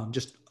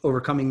just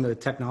overcoming the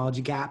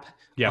technology gap.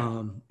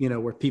 Yeah.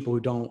 Where people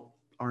who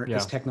aren't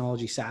as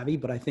technology savvy.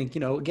 But I think,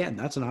 again,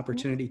 that's an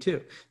opportunity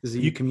too. Is that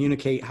you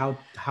communicate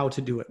how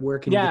to do it, where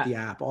can you get the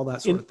app, all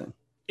that sort of thing.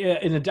 Yeah,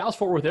 in the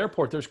Dallas-Fort Worth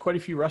airport, there's quite a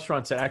few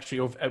restaurants that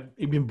actually,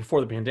 even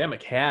before the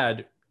pandemic,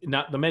 had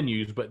not the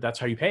menus, but that's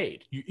how you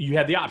paid. You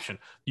had the option.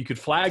 You could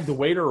flag the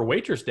waiter or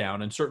waitress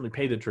down and certainly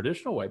pay the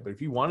traditional way. But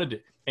if you wanted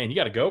to, and you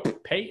got to go,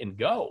 pay and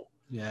go.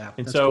 Yeah.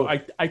 And so cool.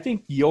 I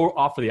think you'll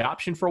offer the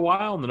option for a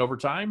while, and then over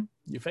time,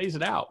 you phase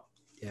it out.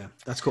 Yeah,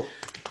 that's cool.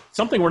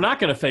 Something we're not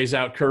going to phase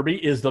out,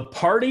 Kirby, is the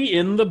party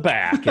in the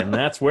back. And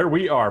that's where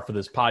we are for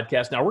this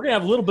podcast. Now, we're going to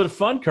have a little bit of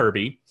fun,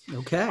 Kirby.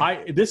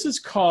 Okay. This is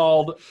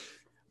called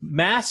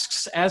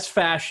Masks as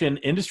Fashion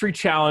Industry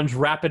Challenge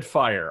Rapid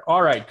Fire.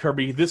 All right,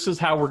 Kirby, this is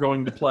how we're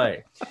going to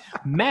play.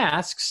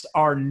 Masks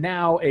are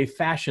now a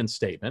fashion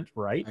statement,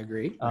 right? I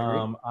agree.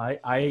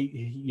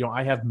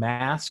 I have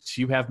masks,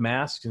 you have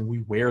masks, and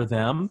we wear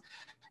them,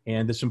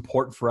 and it's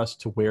important for us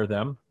to wear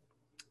them.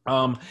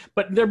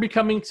 But they're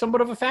becoming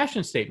somewhat of a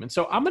fashion statement.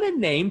 So I'm going to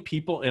name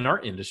people in our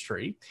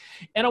industry,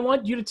 and I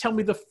want you to tell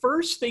me the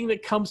first thing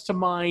that comes to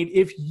mind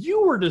if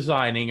you were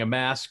designing a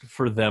mask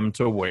for them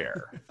to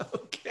wear.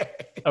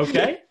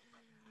 Okay?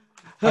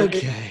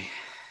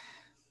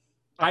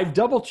 I've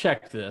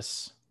double-checked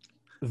this.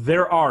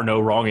 There are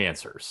no wrong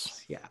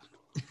answers. Yeah.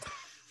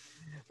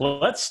 Well,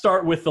 let's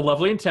start with the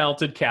lovely and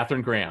talented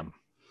Catherine Graham.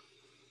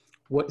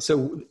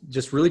 So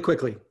just really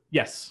quickly.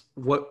 Yes.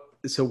 What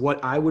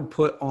I would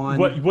put on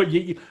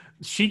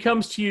she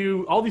comes to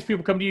you, all these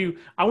people come to you,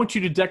 I want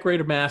you to decorate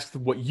a mask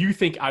what you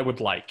think I would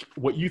like,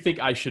 what you think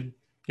I should,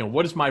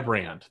 what is my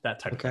brand, that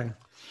type of thing.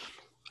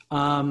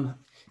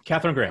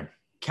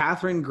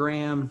 Catherine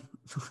Graham.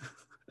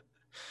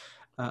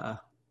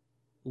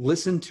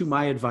 Listen to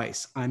my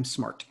advice. I'm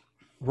smart.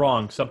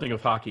 Wrong. Something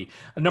with hockey.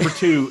 Number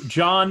 2,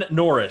 John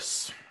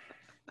Norris.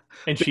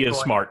 And she is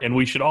smart, and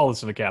we should all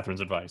listen to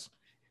Catherine's advice.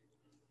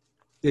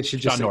 It should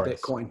just say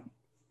Bitcoin.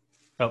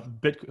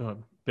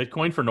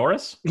 Bitcoin for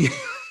Norris?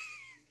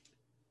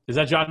 Is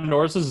that John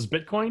Norris's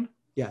Bitcoin?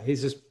 Yeah,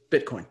 he's just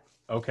Bitcoin.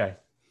 Okay.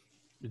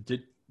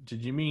 Did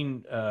you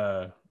mean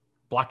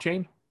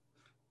blockchain?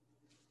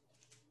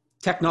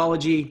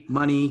 Technology,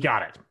 money.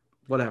 Got it.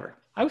 Whatever.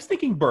 I was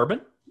thinking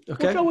bourbon.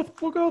 Okay.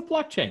 We'll go with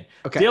blockchain.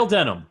 Okay. Dale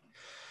Denham.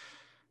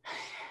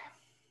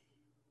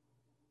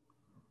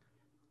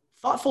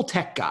 Thoughtful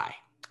tech guy.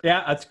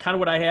 Yeah, that's kind of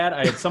what I had.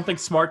 I had something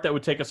smart that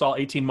would take us all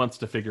 18 months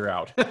to figure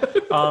out.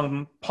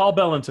 Paul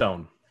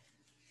Bellantone.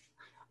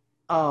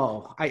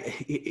 Oh, I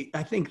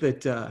think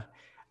that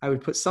I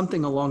would put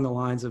something along the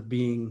lines of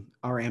being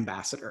our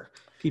ambassador,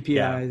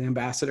 PPI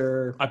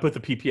ambassador. I put the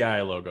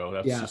PPI logo.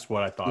 That's just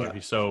what I thought of.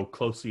 He's so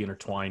closely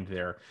intertwined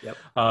there.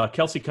 Yep.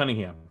 Kelsey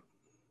Cunningham.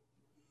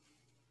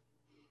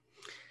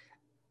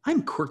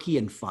 I'm quirky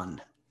and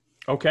fun.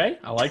 Okay,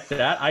 I like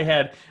that. I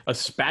had a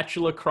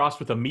spatula crossed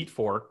with a meat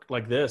fork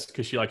like this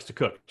because she likes to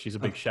cook. She's a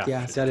big chef.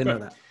 Yeah, so I didn't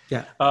know that.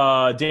 Yeah.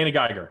 Dana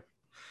Geiger.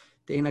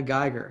 Dana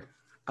Geiger.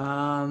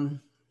 I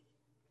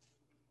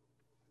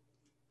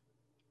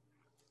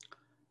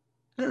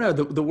don't know.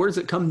 The words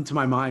that come to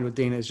my mind with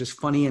Dana is just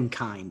funny and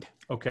kind.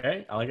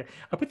 Okay, I like it.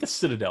 I put the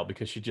Citadel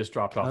because she just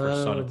dropped off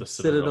her son at the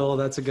Citadel.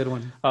 That's a good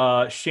one.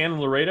 Shannon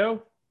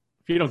Laredo.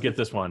 If you don't get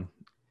this one,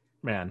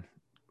 man.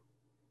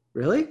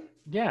 Really?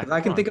 Yeah. I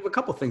can think of a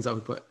couple things I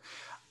would put.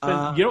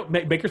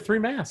 Make her 3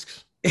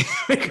 masks.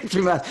 Make her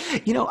 3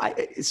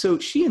 masks. So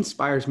she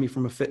inspires me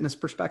from a fitness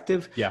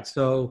perspective. Yeah.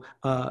 So,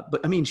 but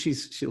I mean, she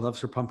loves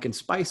her pumpkin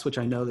spice, which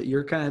I know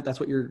that that's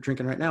what you're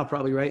drinking right now,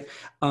 probably, right?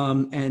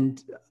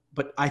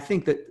 But I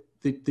think that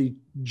the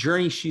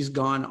journey she's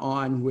gone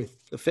on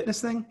with the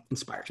fitness thing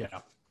inspires me. Yeah.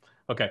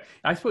 Okay.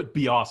 I put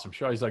be awesome.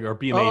 She always go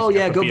be amazing. Oh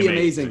yeah, go be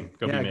amazing.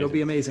 Go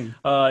be amazing.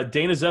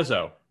 Dana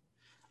Zezzo.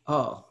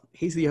 Oh,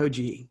 he's the OG.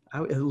 I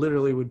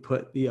literally would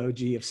put the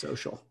OG of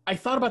social. I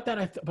thought about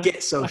that.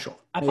 Get social.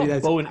 I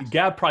thought bow and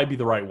Gab probably be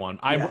the right one.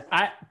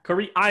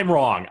 Curry, I'm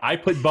wrong. I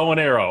put bow and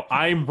arrow.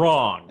 I'm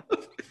wrong.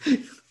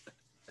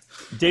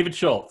 David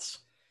Schultz.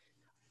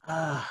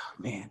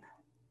 Man.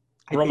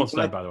 We're almost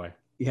done, by the way.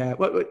 Yeah,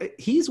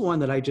 he's one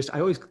that I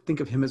always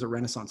think of him as a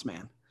Renaissance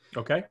man.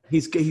 Okay.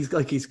 He's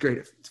great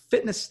at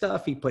fitness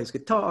stuff. He plays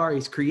guitar.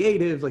 He's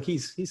creative. Like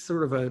he's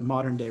sort of a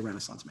modern day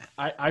Renaissance man.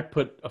 I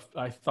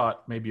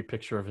thought maybe a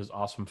picture of his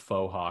awesome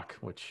faux hawk,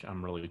 which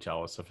I'm really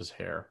jealous of his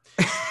hair.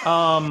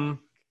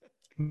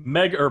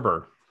 Meg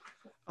Erber.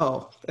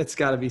 Oh, it's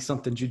got to be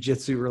something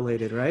jiu-jitsu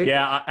related, right?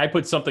 Yeah, I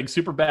put something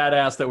super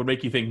badass that would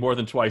make you think more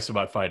than twice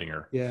about fighting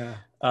her. Yeah.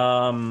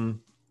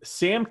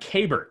 Sam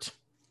Cabert.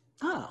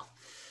 Oh.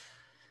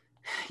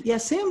 Yeah,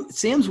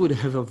 Sam's would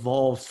have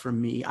evolved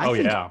from me.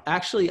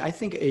 Actually, I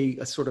think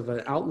a sort of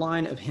an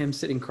outline of him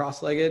sitting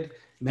cross-legged,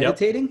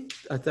 meditating.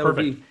 Yep.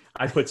 Perfect.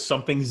 I put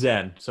something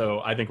Zen,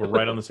 so I think we're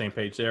right on the same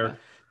page there.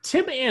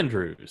 Tim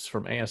Andrews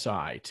from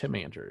ASI. Tim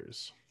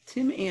Andrews,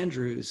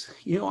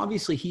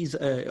 obviously he's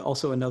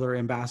also another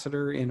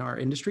ambassador in our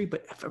industry,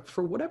 but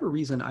for whatever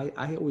reason,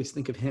 I always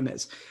think of him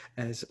as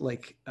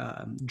like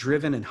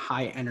driven and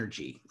high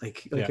energy.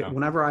 Like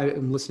whenever I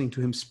am listening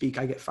to him speak,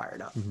 I get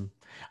fired up. Mm-hmm.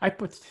 I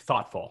put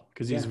thoughtful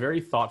because he's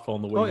very thoughtful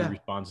in the way he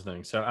responds to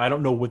things. So I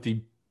don't know what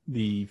the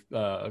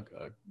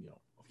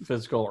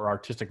physical or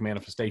artistic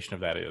manifestation of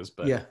that is,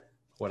 but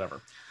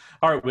whatever.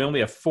 All right, we only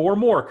have 4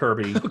 more,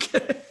 Kirby.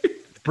 Okay.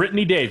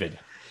 Brittany David.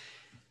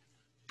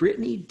 I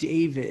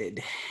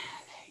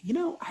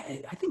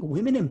think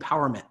women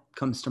empowerment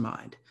comes to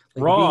mind.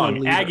 Like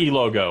wrong. Aggie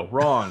logo.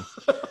 Wrong.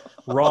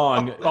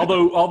 Wrong.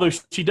 Although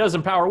she does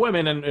empower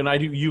women,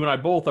 and you and I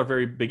both are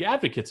very big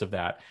advocates of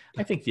that.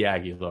 I think the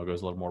Aggie logo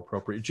is a little more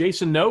appropriate.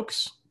 Jason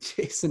Noakes.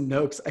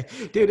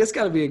 Dude, it's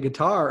got to be a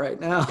guitar right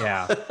now.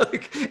 Yeah.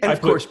 And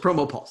of course,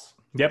 Promo Pulse.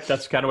 Yep,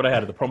 that's kind of what I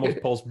had. The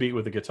Promo Pulse beat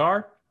with the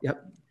guitar.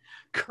 Yep.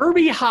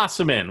 Kirby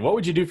Hasseman. What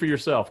would you do for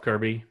yourself,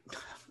 Kirby?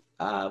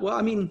 Well,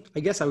 I mean, I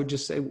guess I would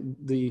just say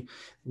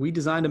we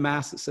designed a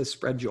mask that says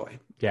 "Spread Joy."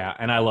 Yeah,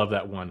 and I love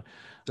that one.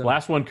 So,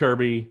 last one,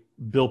 Kirby.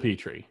 Bill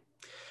Petrie.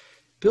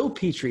 Bill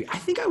Petrie. I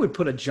think I would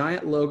put a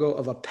giant logo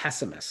of a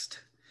pessimist.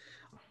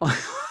 But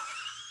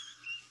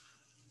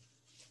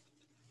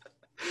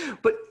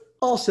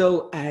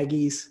also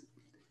Aggies.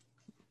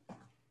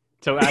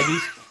 So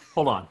Aggies,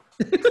 hold on.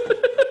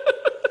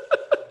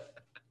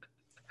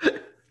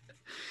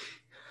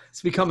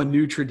 It's become a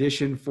new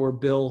tradition for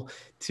Bill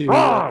to.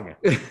 Wrong.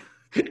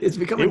 It's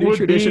become a new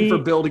tradition for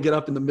Bill to get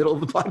up in the middle of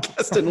the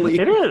podcast and leave.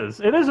 It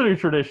is. It is a new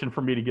tradition for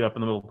me to get up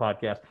in the middle of the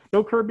podcast.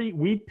 No, Kirby,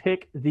 we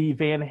picked the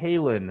Van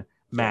Halen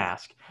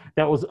mask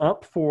that was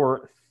up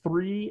for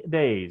 3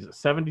 days,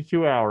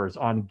 72 hours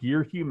on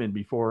Gear Human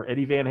before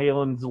Eddie Van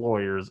Halen's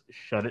lawyers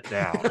shut it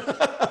down.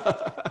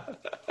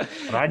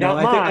 But I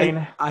got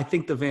mine. I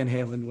think the Van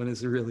Halen one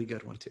is a really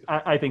good one too.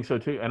 I think so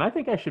too. And I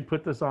think I should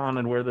put this on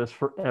and wear this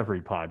for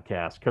every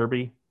podcast.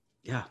 Kirby?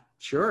 Yeah,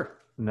 sure.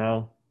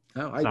 No,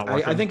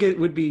 I think it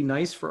would be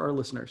nice for our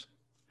listeners.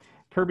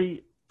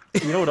 Kirby,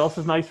 you know what else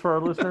is nice for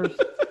our listeners?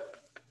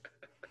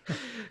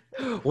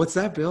 What's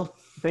that, Bill?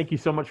 Thank you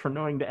so much for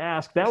knowing to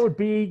ask. That would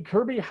be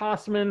Kirby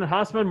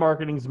Hasseman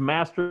Marketing's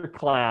Master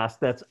Class.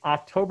 That's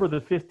October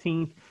the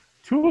 15th,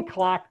 2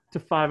 o'clock to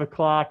 5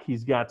 o'clock.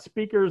 He's got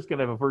speakers, going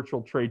to have a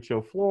virtual trade show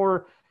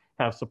floor,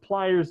 have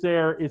suppliers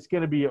there. It's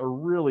going to be a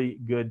really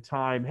good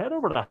time. Head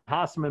over to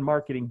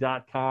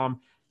HassemanMarketing.com.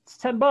 It's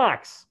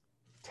 $10.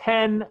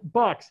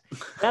 $10.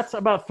 That's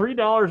about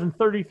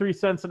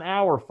 $3.33 an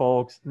hour,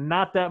 folks.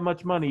 Not that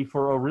much money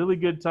for a really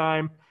good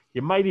time.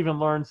 You might even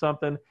learn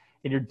something,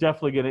 and you're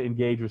definitely going to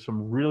engage with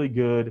some really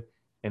good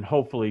and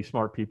hopefully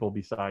smart people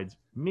besides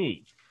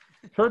me.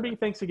 Kirby,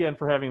 thanks again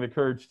for having the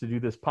courage to do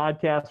this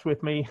podcast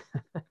with me.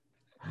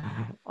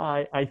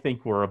 I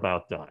think we're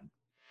about done.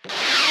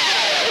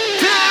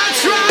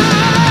 That's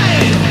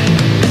right.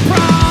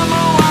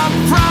 Promo up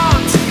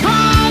front,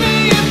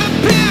 party in the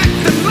pit.